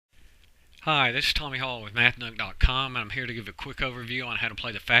Hi, this is Tommy Hall with MathNook.com, and I'm here to give a quick overview on how to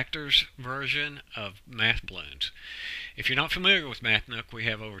play the factors version of Math Balloons. If you're not familiar with MathNook, we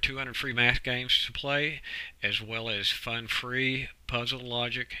have over 200 free math games to play, as well as fun, free puzzle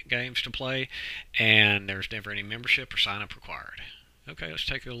logic games to play, and there's never any membership or sign-up required. Okay, let's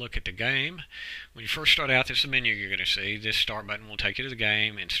take a look at the game. When you first start out, this is the menu you're going to see. This start button will take you to the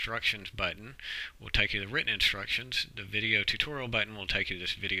game. Instructions button will take you to the written instructions. The video tutorial button will take you to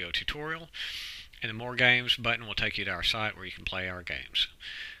this video tutorial. And the more games button will take you to our site where you can play our games.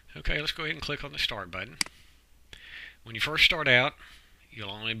 Okay, let's go ahead and click on the start button. When you first start out, you'll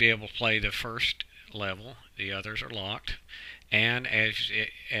only be able to play the first level. The others are locked. And as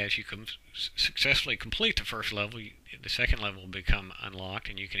you successfully complete the first level, the second level will become unlocked,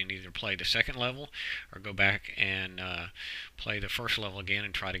 and you can either play the second level or go back and play the first level again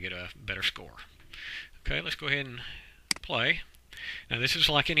and try to get a better score. Okay, let's go ahead and play. Now this is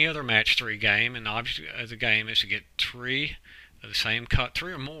like any other match 3 game, and the object of the game is to get three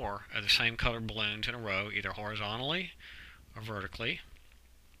or more of the same colored balloons in a row, either horizontally or vertically.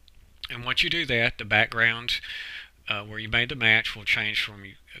 And once you do that, the backgrounds where you made the match will change from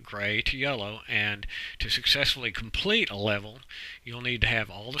gray to yellow, and to successfully complete a level, you'll need to have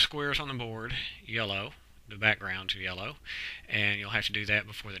all the squares on the board yellow, the backgrounds yellow, and you'll have to do that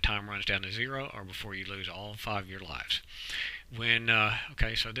before the time runs down to 0 or before you lose all 5 of your lives.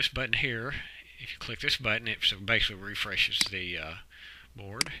 Okay, so this button here, if you click this button, it basically refreshes the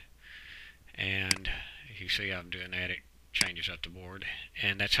board, and if you see I'm doing that, it changes up the board,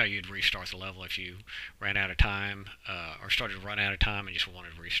 and that's how you'd restart the level if you ran out of time or started to run out of time and just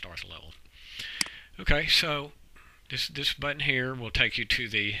wanted to restart the level. Okay, so this button here will take you to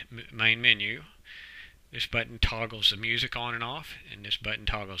the main menu. This button toggles the music on and off, and this button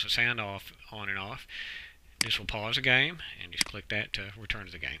toggles the sound off, on and off. This will pause the game, and just click that to return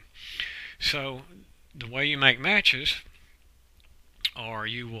to the game. So the way you make matches, or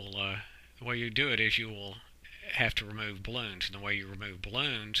the way you do it is you will have to remove balloons, and the way you remove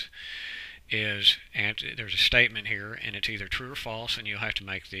balloons is, and there's a statement here, and it's either true or false, and you'll have to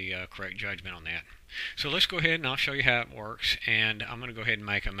make the correct judgment on that. So let's go ahead and I'll show you how it works, and I'm going to go ahead and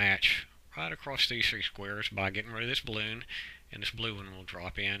make a match right across these 3 squares by getting rid of this balloon, and this blue one will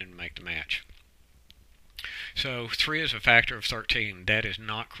drop in and make the match. So 3 is a factor of 13. That is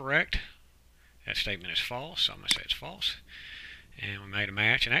not correct. That statement is false, so I'm going to say it's false. And we made a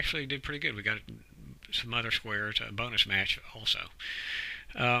match, and actually did pretty good. We got some other squares, a bonus match also.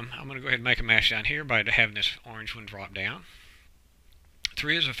 I'm going to go ahead and make a match down here by having this orange one drop down.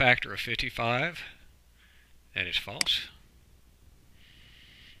 3 is a factor of 55. That is false.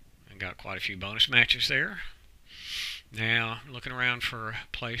 I got quite a few bonus matches there. Now, looking around for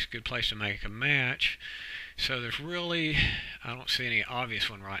a good place to make a match. So there's really, I don't see any obvious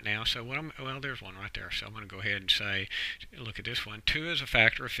one right now. So well, there's one right there. So I'm going to go ahead and say, look at this one. 2 is a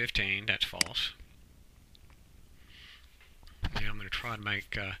factor of 15. That's false. Now I'm going to try to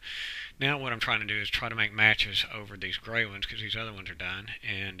make, now what I'm trying to do is try to make matches over these gray ones because these other ones are done.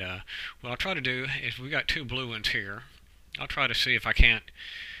 And what I'll try to do is, we got 2 blue ones here. I'll try to see if I can't,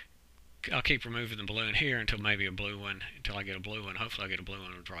 I'll keep removing the balloon here until maybe a blue one, until I get a blue one. Hopefully I get a blue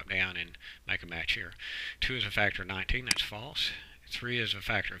one and drop down and make a match here. 2 is a factor of 19, that's false. 3 is a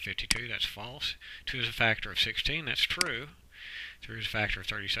factor of 52, that's false. 2 is a factor of 16, that's true. 3 is a factor of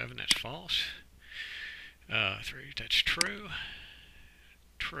 37, that's false. 3, that's true.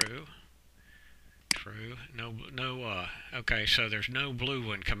 True. Okay, so there's no blue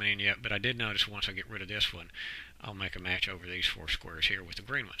one coming in yet, but I did notice once I get rid of this one, I'll make a match over these 4 squares here with the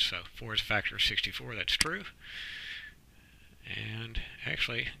green ones. So 4 is a factor of 64, that's true. And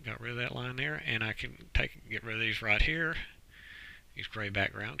actually, got rid of that line there, and I can get rid of these right here. These gray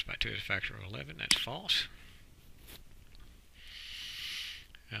backgrounds by 2 is a factor of 11, that's false.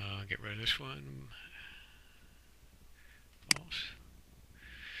 Get rid of this one. False.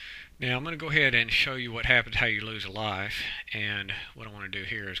 Now I'm going to go ahead and show you what happens, how you lose a life, and what I want to do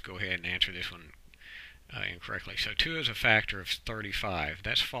here is go ahead and answer this one incorrectly. So 2 is a factor of 35.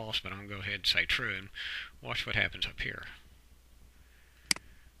 That's false, but I'm going to go ahead and say true, and watch what happens up here.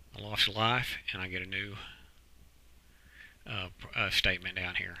 I lost a life, and I get a new statement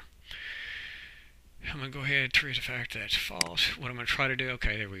down here. I'm going to go ahead, 3 is a factor, that's false. What I'm going to try to do,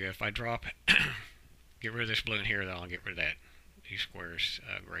 okay, there we go. If I drop, get rid of this balloon here, then I'll get rid of that. These squares,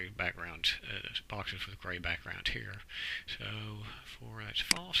 gray backgrounds, boxes with gray backgrounds here. So 4, that's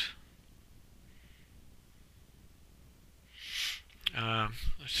false.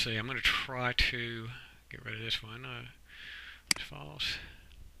 Let's see, I'm going to try to get rid of this one. It's false.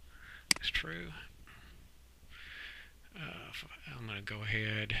 It's true. I'm going to go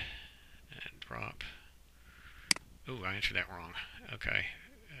ahead Ooh, I answered that wrong. Okay.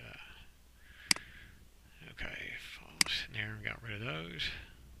 Okay, false. There, we got rid of those.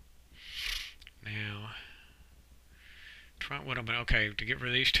 Now, okay, to get rid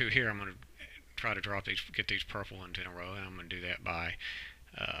of these two here, I'm going to try to get these purple ones in a row, and I'm going to do that by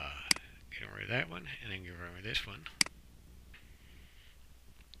getting rid of that one, and then get rid of this one.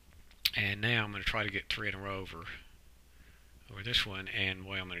 And now I'm going to try to get 3 in a row over this one, and the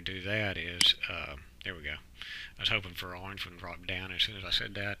way I'm going to do that is, there we go. I was hoping for orange one to drop down. As soon as I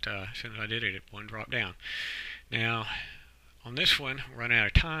said that, as soon as I did it, one dropped down. Now, on this one, we're running out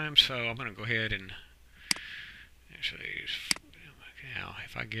of time, so I'm going to go ahead and actually, now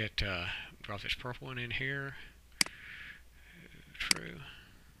if I get, drop this purple one in here, true.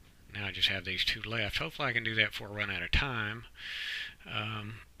 Now I just have these two left. Hopefully I can do that before I run out of time.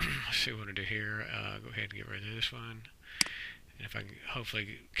 Let's see what I do here. Go ahead and get rid of this one. And if I can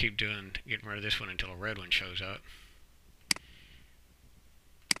hopefully keep getting rid of this one until a red one shows up.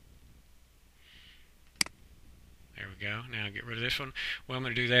 There we go. Now get rid of this one. Well, I'm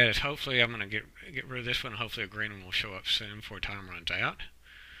going to do that is hopefully I'm going to get rid of this one. Hopefully a green one will show up soon before time runs out.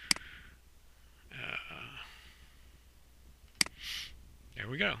 There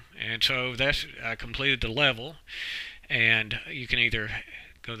we go. And so that's completed the level. And you can either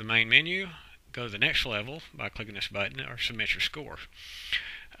go to the main menu, go to the next level by clicking this button, or submit your score.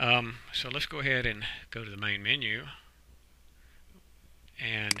 So let's go ahead and go to the main menu,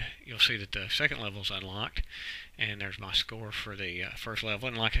 and you'll see that the second level is unlocked, and there's my score for the first level.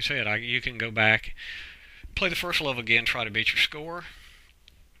 And like I said, you can go back, play the first level again, try to beat your score,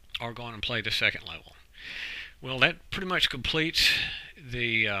 or go on and play the second level. Well, that pretty much completes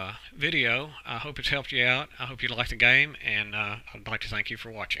the video. I hope it's helped you out. I hope you like the game, and I'd like to thank you for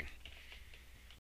watching.